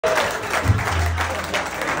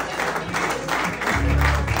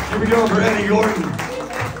Keep it going for Eddie Gordon.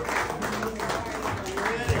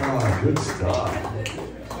 Oh, good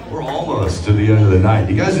stuff. We're almost to the end of the night.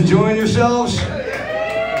 You guys enjoying yourselves?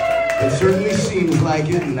 It certainly seems like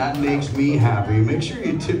it, and that makes me happy. Make sure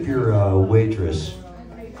you tip your waitress,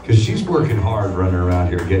 because she's working hard running around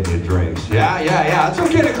here getting you drinks. Yeah. It's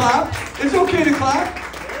okay to clap. It's okay to clap.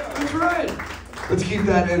 That's right. Let's keep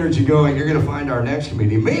that energy going. You're going to find our next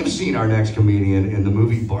comedian. You may have seen our next comedian in the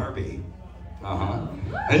movie Barbie.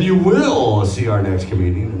 And you will see our next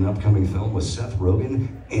comedian in an upcoming film with Seth Rogen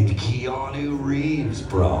and Keanu Reeves,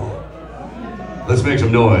 bro. Let's make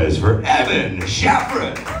some noise for Evan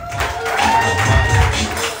Shafran.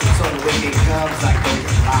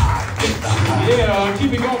 Yeah,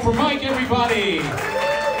 keep it going for Mike, everybody.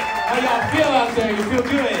 How y'all feel out there? You feel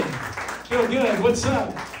good? Feel good. What's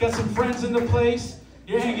up? Got some friends in the place?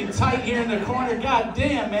 You're hanging tight here in the corner. God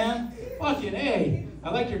damn, man. Fucking A. I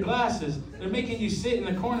like your glasses. They're making you sit in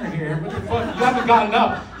the corner here. What the fuck? You haven't gotten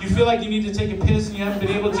up. You feel like you need to take a piss and you haven't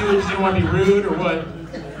been able to because you don't want to be rude or what?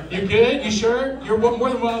 You good? You sure? You're more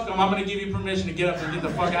than welcome. I'm going to give you permission to get up and get the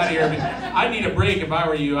fuck out of here. I need a break if I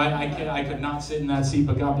were you. I could not sit in that seat,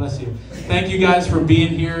 but God bless you. Thank you guys for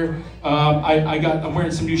being here. I'm wearing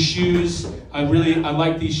some new shoes. I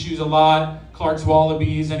like these shoes a lot. Clark's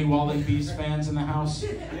Wallabies. Any Wallabies fans in the house?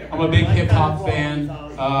 I'm a big hip hop fan.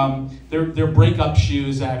 They're breakup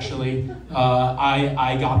shoes, actually.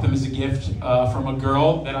 I got them as a gift from a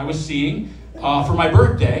girl that I was seeing for my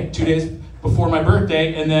birthday, 2 days before my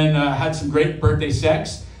birthday, and then had some great birthday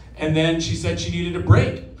sex, and then she said she needed a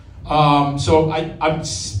break. So I'm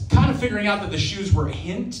kind of figuring out that the shoes were a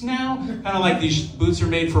hint now, kind of like these boots are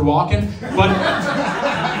made for walking, but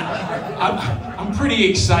I'm pretty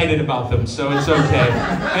excited about them, so it's okay.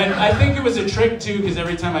 And I think it was a trick too, because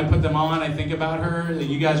every time I put them on, I think about her.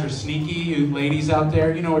 You guys are sneaky, you ladies out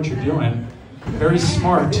there, you know what you're doing. Very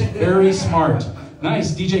smart, very smart.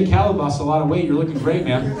 Nice, DJ Khaled lost a lot of weight. You're looking great,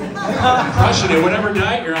 man. Crushing it. Whatever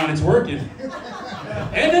diet you're on, it's working.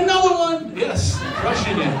 And another one. Yes,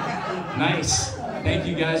 crushing it. Nice. Thank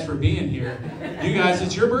you guys for being here. You guys,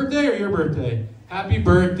 it's your birthday or your birthday? Happy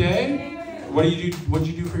birthday. What'd you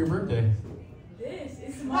do for your birthday? This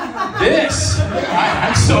is my birthday. This?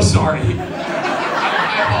 I'm so sorry.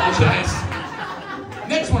 I apologize.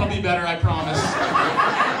 Next one will be better, I promise.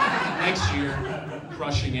 Next year.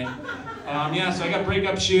 Crushing it. Yeah, so I got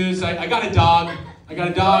breakup shoes. I got a dog.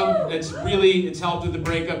 It's helped with the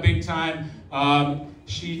breakup big time.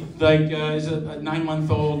 She is a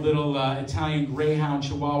 9-month-old little Italian Greyhound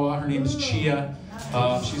Chihuahua. Her name is Chia.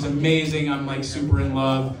 She's amazing. I'm like super in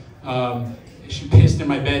love. She pissed in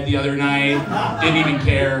my bed the other night. Didn't even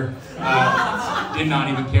care. Did not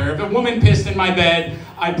even care. If a woman pissed in my bed,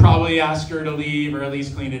 I'd probably ask her to leave or at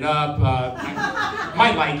least clean it up.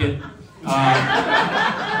 Might like it.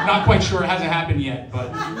 Not quite sure, it hasn't happened yet,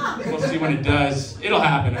 but we'll see when it does. It'll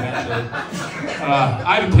happen eventually.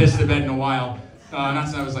 I haven't pissed the bed in a while. Not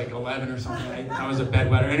since I was like 11 or something. I was a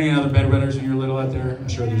bedwetter. Any other bedwetters when you were little out there? I'm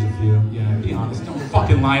sure there's a few. Yeah, be honest. Don't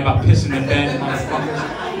fucking lie about pissing in bed, motherfuckers.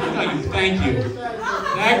 No, thank you.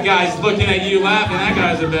 That guy's looking at you laughing. That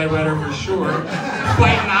guy's a bedwetter for sure.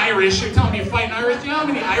 Fighting Irish. You're telling me you're fighting Irish? Do you know how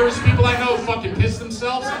many Irish people I know fucking piss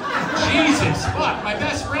themselves? Jesus, fuck. My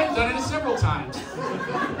best friend done it several times.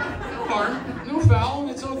 No harm. No foul.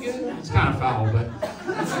 It's all good. It's kind of foul, but...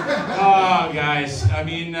 Oh, guys. I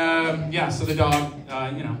mean, yeah, so the dog,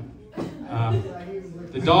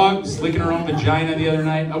 the dog was licking her own vagina the other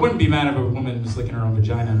night. I wouldn't be mad if a woman was licking her own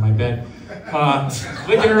vagina in my bed.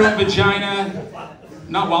 Licking her own vagina,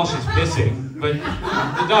 not while she's pissing, but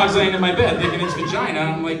the dog's laying in my bed licking its vagina, and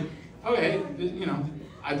I'm like, okay,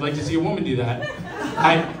 I'd like to see a woman do that.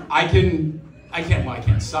 I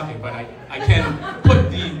can't suck it, but I can put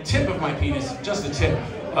the tip of my penis, just the tip,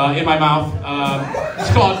 in my mouth.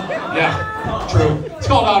 It's called, yeah, true. It's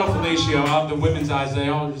called autofellatio. The women's eyes, they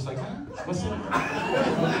all just like, huh? What's that?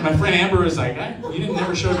 My friend Amber was like, you didn't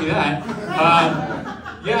never show me that.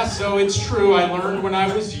 Yeah, so it's true. I learned when I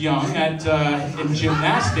was young in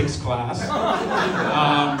gymnastics class.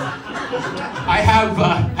 I have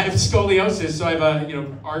scoliosis, so I have a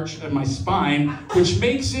arch in my spine, which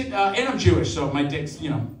makes it. And I'm Jewish, so my dick's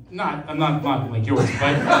I'm not like yours,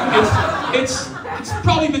 but it's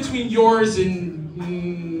probably between yours and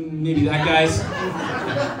maybe that guy's.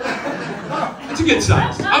 It's a good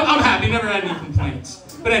size. I'm happy. Never had any complaints.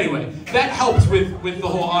 But anyway, that helps with the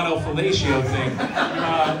whole autofellatio thing.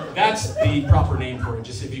 That's the proper name for it,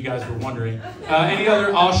 just if you guys were wondering. Any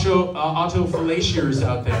other autofellatiers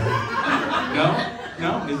out there? No?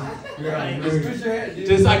 No?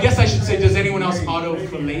 I guess I should say, does anyone else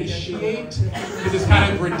autofellatiate? Because it's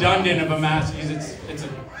kind of redundant of a mass use. It's a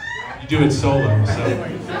You do it solo, so.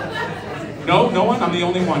 No one? I'm the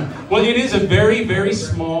only one. Well, it is a very, very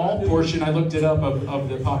small portion. I looked it up of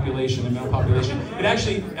the population, the male population. It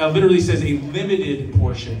actually literally says a limited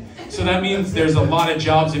portion. So that means there's a lot of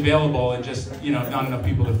jobs available and just, not enough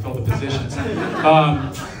people to fill the positions.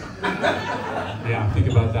 Yeah, think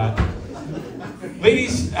about that.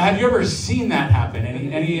 Ladies, have you ever seen that happen?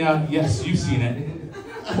 Yes, you've seen it.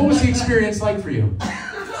 What was the experience like for you?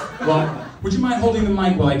 Well, would you mind holding the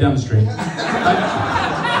mic while I demonstrate?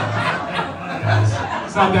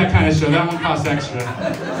 It's not that kind of show. That one costs extra.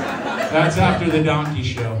 That's after the donkey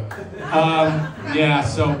show. Yeah,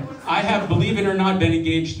 so I have, believe it or not, been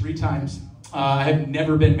engaged 3 times. I have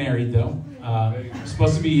never been married, though.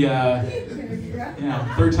 Supposed to be,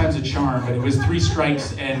 3rd time's a charm, but it was 3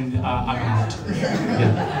 strikes and I'm out.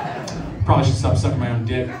 Yeah. Probably should stop sucking my own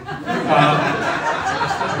dick. Go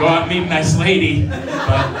out and meet a nice lady,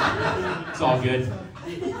 but it's all good.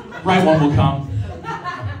 Right one will come.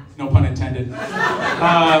 No pun intended.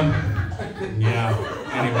 Yeah,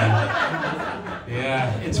 anyway.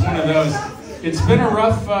 Yeah, it's one of those. It's been a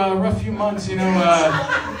rough few months,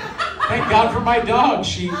 Thank God for my dog.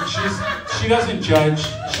 She doesn't judge.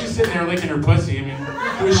 She's sitting there licking her pussy. I mean,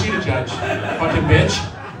 who is she to judge? Fucking bitch.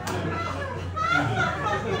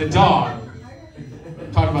 Yeah. The dog.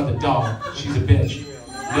 Talk about the dog. She's a bitch.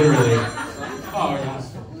 Literally. Oh, yeah.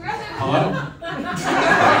 Hello?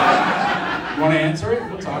 You want to answer it?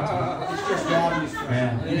 We'll talk to her.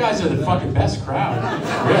 Man, you guys are the fucking best crowd.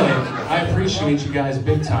 Really. I appreciate you guys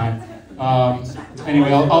big time.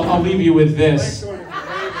 Anyway, I'll leave you with this.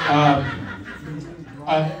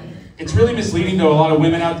 It's really misleading to a lot of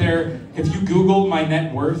women out there. If you Google my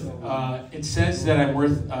net worth, it says that I'm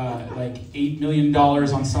worth like $8 million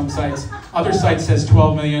on some sites. Other sites says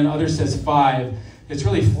 12 million, others says 5. It's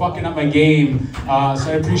really fucking up my game. So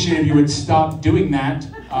I appreciate if you would stop doing that.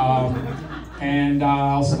 And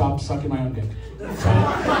I'll stop sucking my own dick. So,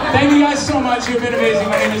 thank you guys so much. You've been amazing.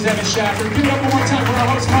 My name is Shafran. Give it up one more time for our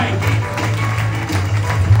host, Mike.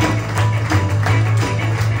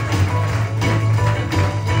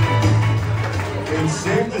 It's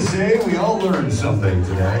safe to say we all learned something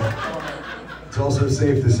today. It's also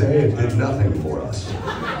safe to say it did nothing for us.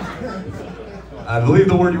 I believe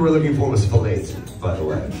the word you were looking for was fillets, by the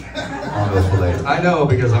way. On those fillets. I know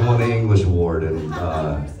because I won the English award in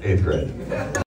 8th grade.